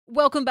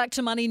Welcome back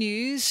to Money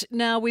News.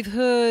 Now, we've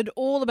heard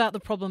all about the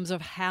problems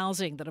of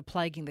housing that are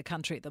plaguing the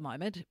country at the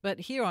moment, but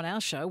here on our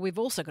show, we've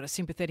also got a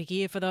sympathetic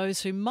ear for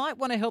those who might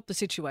want to help the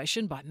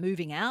situation by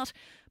moving out,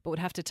 but would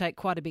have to take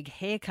quite a big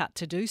haircut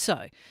to do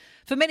so.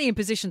 For many in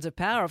positions of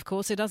power, of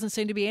course, there doesn't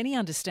seem to be any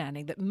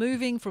understanding that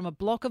moving from a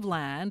block of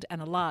land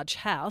and a large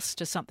house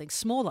to something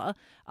smaller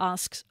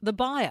asks the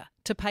buyer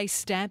to pay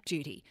stamp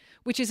duty,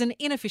 which is an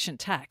inefficient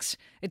tax.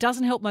 It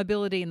doesn't help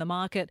mobility in the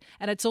market,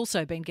 and it's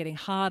also been getting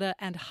harder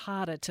and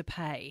harder to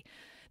pay.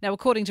 Now,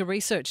 according to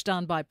research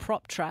done by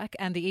PropTrack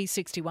and the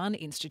e61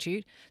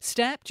 Institute,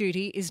 stamp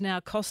duty is now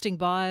costing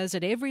buyers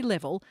at every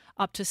level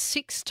up to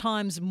 6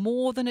 times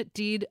more than it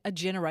did a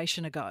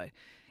generation ago.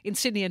 In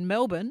Sydney and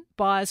Melbourne,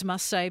 buyers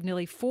must save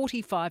nearly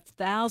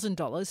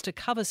 $45,000 to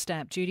cover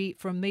stamp duty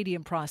for a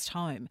medium-priced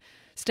home.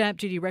 Stamp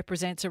duty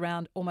represents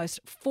around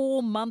almost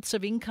 4 months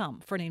of income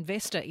for an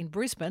investor in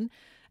Brisbane,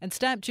 and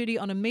stamp duty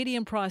on a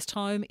medium-priced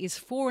home is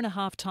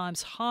 4.5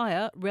 times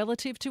higher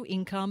relative to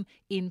income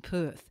in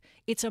Perth.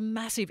 It's a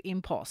massive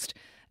impost,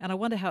 and I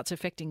wonder how it's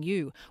affecting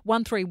you.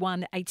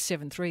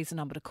 131873 is the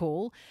number to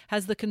call.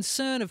 Has the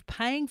concern of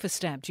paying for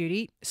stamp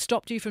duty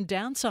stopped you from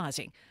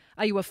downsizing?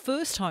 Are you a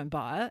first home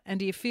buyer, and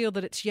do you feel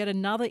that it's yet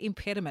another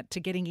impediment to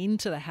getting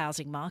into the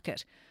housing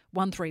market?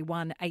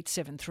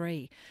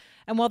 131873.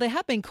 And while there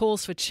have been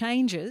calls for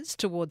changes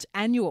towards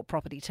annual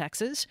property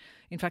taxes,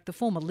 in fact, the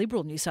former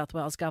Liberal New South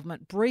Wales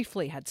government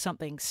briefly had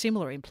something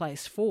similar in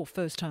place for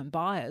first-home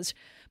buyers,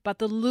 but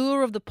the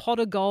lure of the pot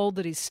of gold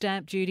that is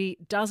stamp duty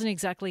doesn't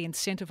exactly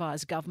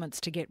incentivise governments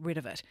to get rid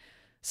of it.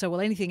 So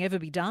will anything ever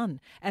be done?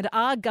 And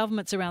are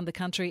governments around the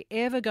country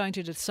ever going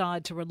to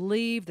decide to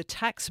relieve the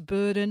tax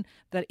burden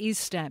that is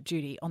stamp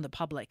duty on the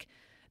public?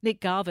 Nick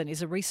Garvin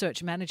is a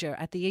research manager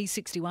at the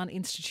e61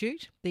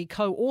 Institute, the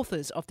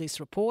co-authors of this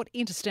report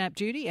into stamp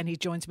duty, and he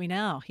joins me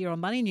now here on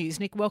Money News.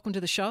 Nick, welcome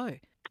to the show.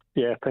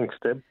 Yeah, thanks,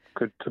 Deb.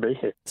 Good to be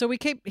here. So we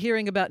keep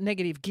hearing about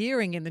negative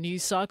gearing in the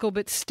news cycle,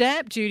 but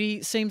stamp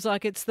duty seems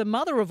like it's the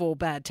mother of all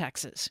bad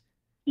taxes.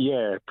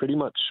 Yeah, pretty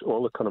much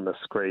all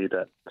economists agree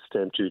that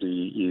stamp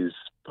duty is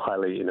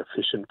highly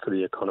inefficient for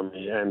the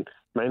economy, and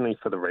mainly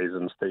for the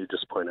reasons that you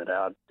just pointed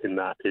out, in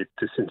that it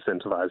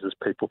disincentivises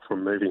people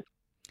from moving.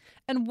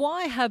 And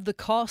why have the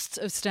costs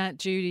of stamp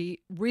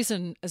duty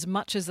risen as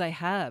much as they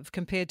have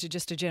compared to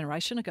just a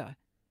generation ago?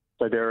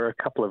 So there are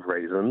a couple of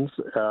reasons.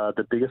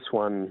 The biggest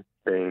one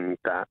being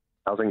that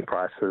housing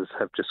prices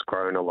have just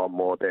grown a lot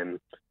more than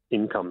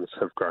incomes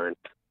have grown.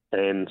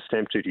 And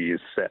stamp duty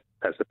is set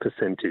as a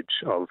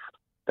percentage of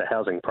the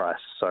housing price.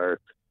 So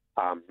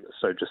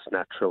just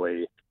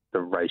naturally,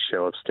 the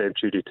ratio of stamp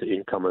duty to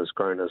income has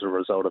grown as a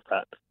result of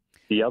that.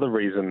 The other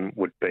reason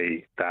would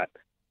be that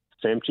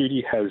stamp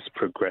duty has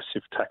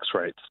progressive tax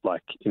rates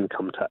like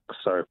income tax.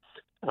 So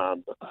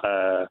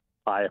a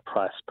higher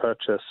price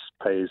purchase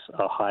pays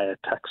a higher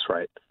tax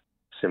rate,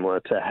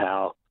 similar to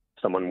how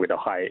someone with a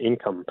higher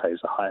income pays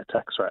a higher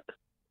tax rate.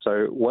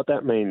 So what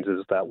that means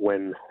is that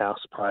when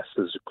house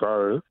prices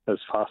grow as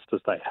fast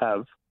as they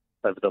have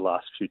over the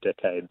last few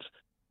decades,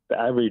 the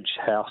average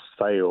house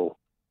sale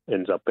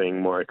ends up being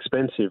more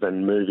expensive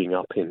and moving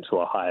up into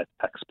a higher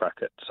tax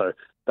bracket. So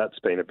that's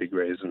been a big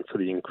reason for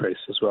the increase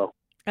as well.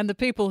 And the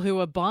people who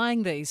are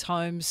buying these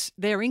homes,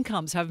 their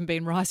incomes haven't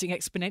been rising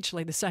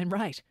exponentially the same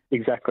rate.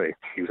 Exactly.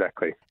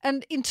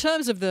 And in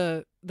terms of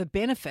the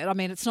benefit, I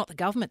mean, it's not the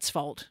government's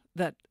fault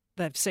that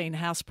they've seen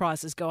house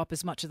prices go up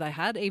as much as they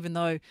had, even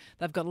though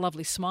they've got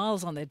lovely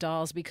smiles on their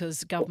dials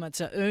because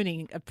governments are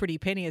earning a pretty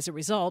penny as a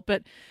result.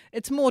 But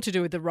it's more to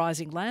do with the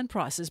rising land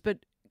prices. But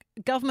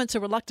governments are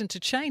reluctant to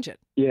change it.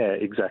 Yeah,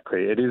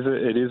 exactly. It is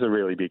a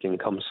really big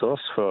income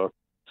source for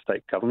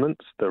state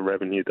governments, the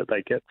revenue that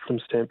they get from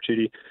stamp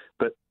duty.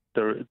 But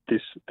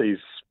these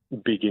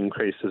big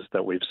increases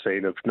that we've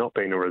seen have not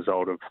been a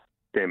result of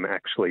them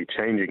actually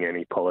changing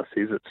any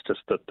policies. It's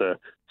just that the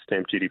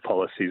stamp duty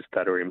policies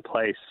that are in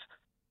place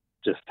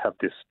just have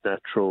this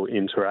natural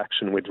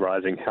interaction with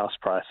rising house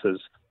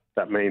prices.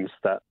 That means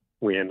that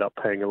we end up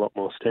paying a lot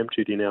more stamp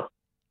duty now.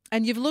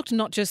 And you've looked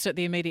not just at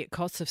the immediate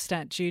costs of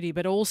stamp duty,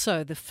 but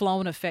also the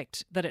flow-on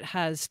effect that it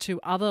has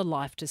to other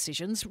life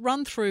decisions.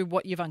 Run through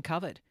what you've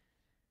uncovered.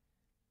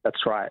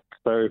 That's right.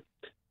 So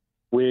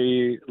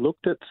we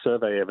looked at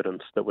survey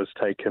evidence that was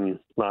taken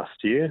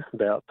last year.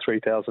 About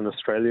 3,000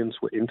 Australians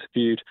were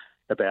interviewed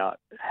about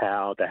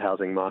how the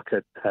housing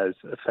market has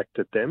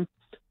affected them.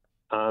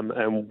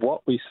 And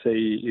what we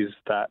see is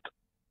that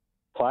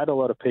quite a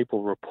lot of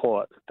people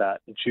report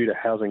that due to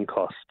housing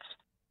costs,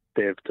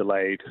 they've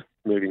delayed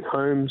moving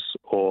homes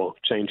or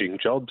changing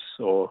jobs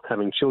or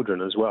having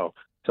children as well.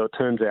 So it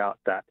turns out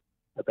that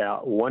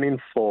about 1 in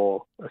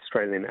 4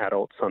 Australian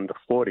adults under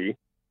 40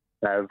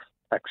 have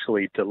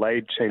actually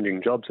delayed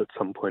changing jobs at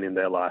some point in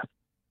their life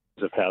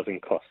because of housing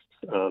costs.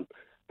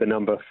 The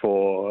number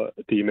for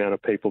the amount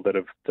of people that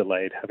have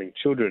delayed having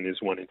children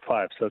is 1 in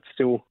 5, so it's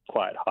still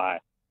quite high.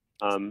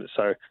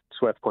 So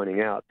it's worth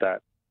pointing out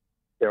that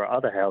there are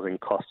other housing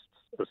costs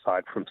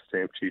aside from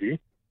stamp duty.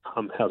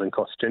 Housing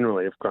costs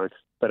generally have grown,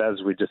 but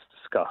as we just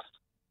discussed,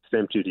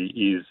 stamp duty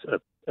is a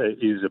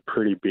is a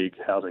pretty big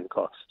housing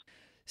cost.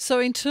 So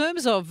in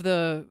terms of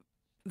the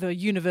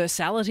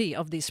universality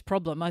of this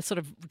problem, I sort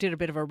of did a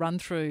bit of a run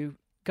through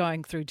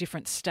going through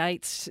different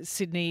states,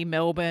 Sydney,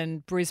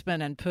 Melbourne,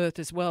 Brisbane and Perth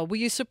as well. Were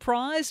you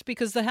surprised,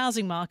 because the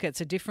housing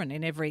markets are different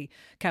in every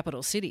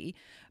capital city,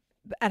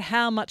 at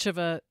how much of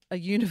a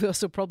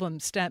universal problem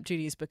stamp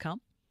duty has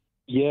become?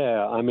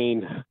 Yeah,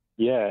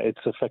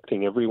 it's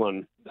affecting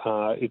everyone.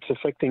 It's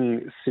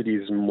affecting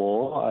cities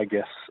more, I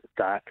guess,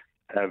 that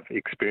have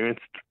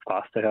experienced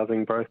faster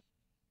housing price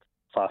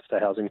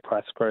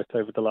growth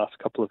over the last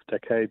couple of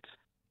decades.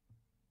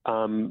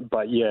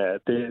 But yeah,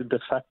 the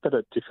fact that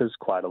it differs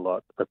quite a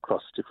lot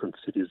across different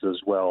cities as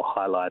well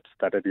highlights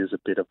that it is a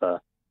bit of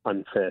a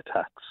unfair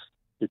tax.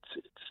 It's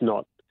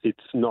not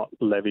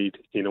levied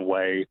in a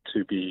way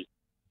to be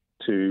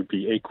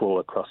equal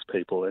across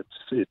people.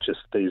 It's just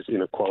these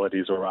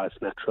inequalities arise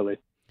naturally.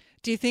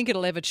 Do you think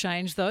it'll ever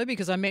change, though?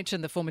 Because I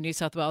mentioned the former New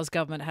South Wales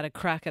government had a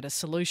crack at a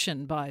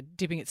solution by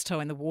dipping its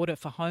toe in the water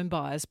for home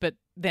buyers, but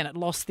then it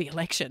lost the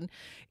election.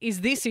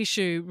 Is this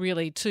issue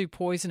really too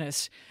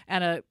poisonous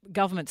and are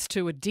governments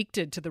too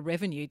addicted to the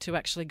revenue to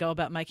actually go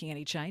about making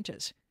any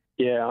changes?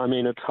 Yeah,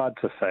 it's hard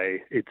to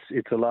say.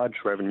 It's a large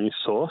revenue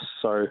source,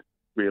 so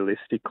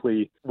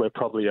realistically, we're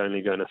probably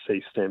only going to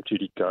see stamp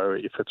duty go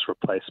if it's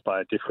replaced by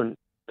a different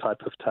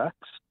type of tax.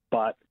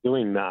 But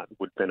doing that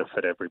would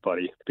benefit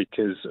everybody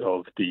because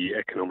of the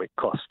economic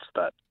costs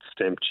that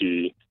stamp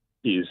duty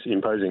is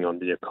imposing on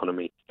the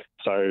economy.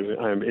 So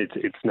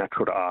it's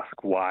natural to ask,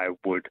 why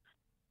would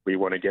we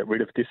want to get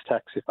rid of this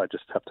tax if I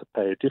just have to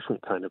pay a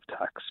different kind of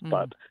tax?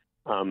 But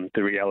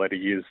the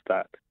reality is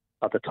that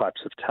other types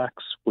of tax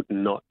would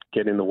not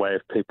get in the way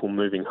of people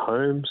moving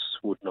homes,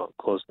 would not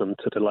cause them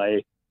to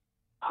delay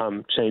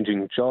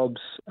changing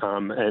jobs,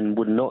 and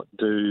would not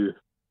do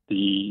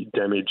the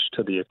damage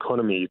to the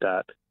economy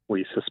that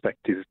we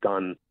suspect is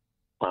done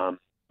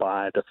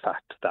by the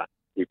fact that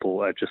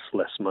people are just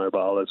less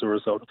mobile as a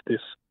result of this.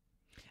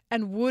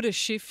 And would a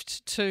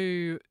shift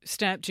to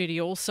stamp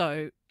duty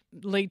also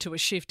lead to a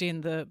shift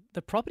in the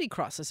property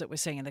crisis that we're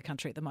seeing in the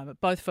country at the moment,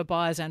 both for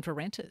buyers and for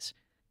renters?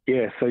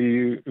 Yeah, so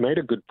you made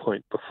a good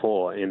point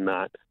before in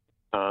that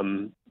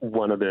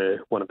one of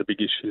the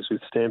big issues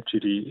with stamp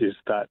duty is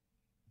that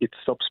it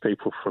stops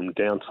people from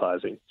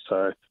downsizing.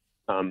 So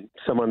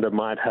someone that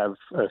might have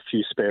a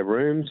few spare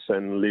rooms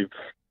and live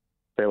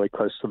fairly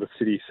close to the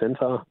city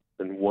centre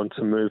and want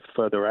to move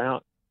further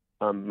out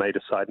may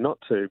decide not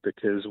to,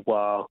 because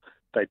while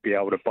they'd be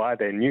able to buy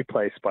their new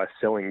place by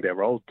selling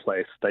their old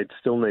place, they'd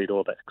still need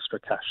all the extra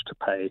cash to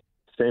pay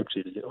stamp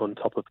duty on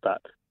top of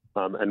that.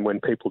 And when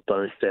people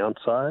don't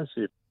downsize,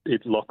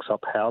 it locks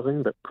up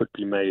housing that could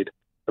be made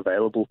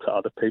available to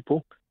other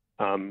people,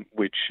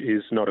 which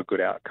is not a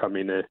good outcome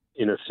in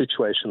a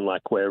situation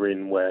like we're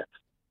in, where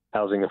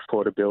housing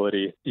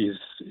affordability is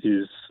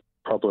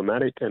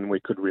problematic, and we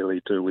could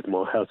really do with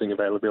more housing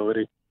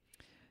availability.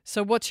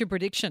 So what's your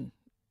prediction?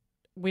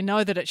 We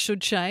know that it should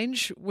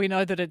change. We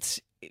know that it's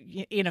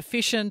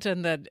inefficient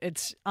and that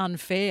it's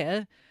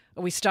unfair.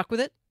 Are we stuck with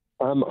it?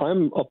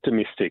 I'm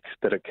optimistic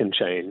that it can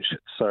change.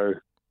 So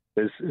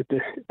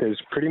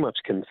there's pretty much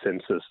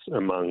consensus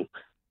among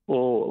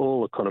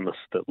all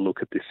economists that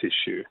look at this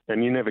issue.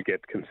 And you never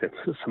get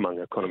consensus among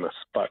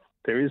economists, but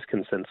there is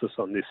consensus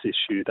on this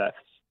issue that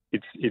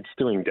it's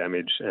doing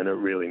damage and it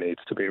really needs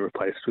to be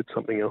replaced with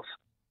something else.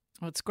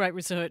 Well, it's great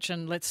research,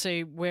 and let's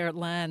see where it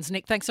lands.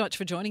 Nick, thanks so much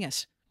for joining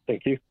us.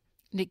 Thank you.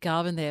 Nick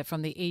Garvin there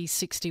from the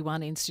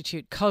e61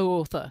 Institute,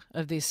 co-author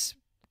of this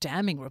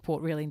damning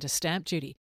report really into stamp duty.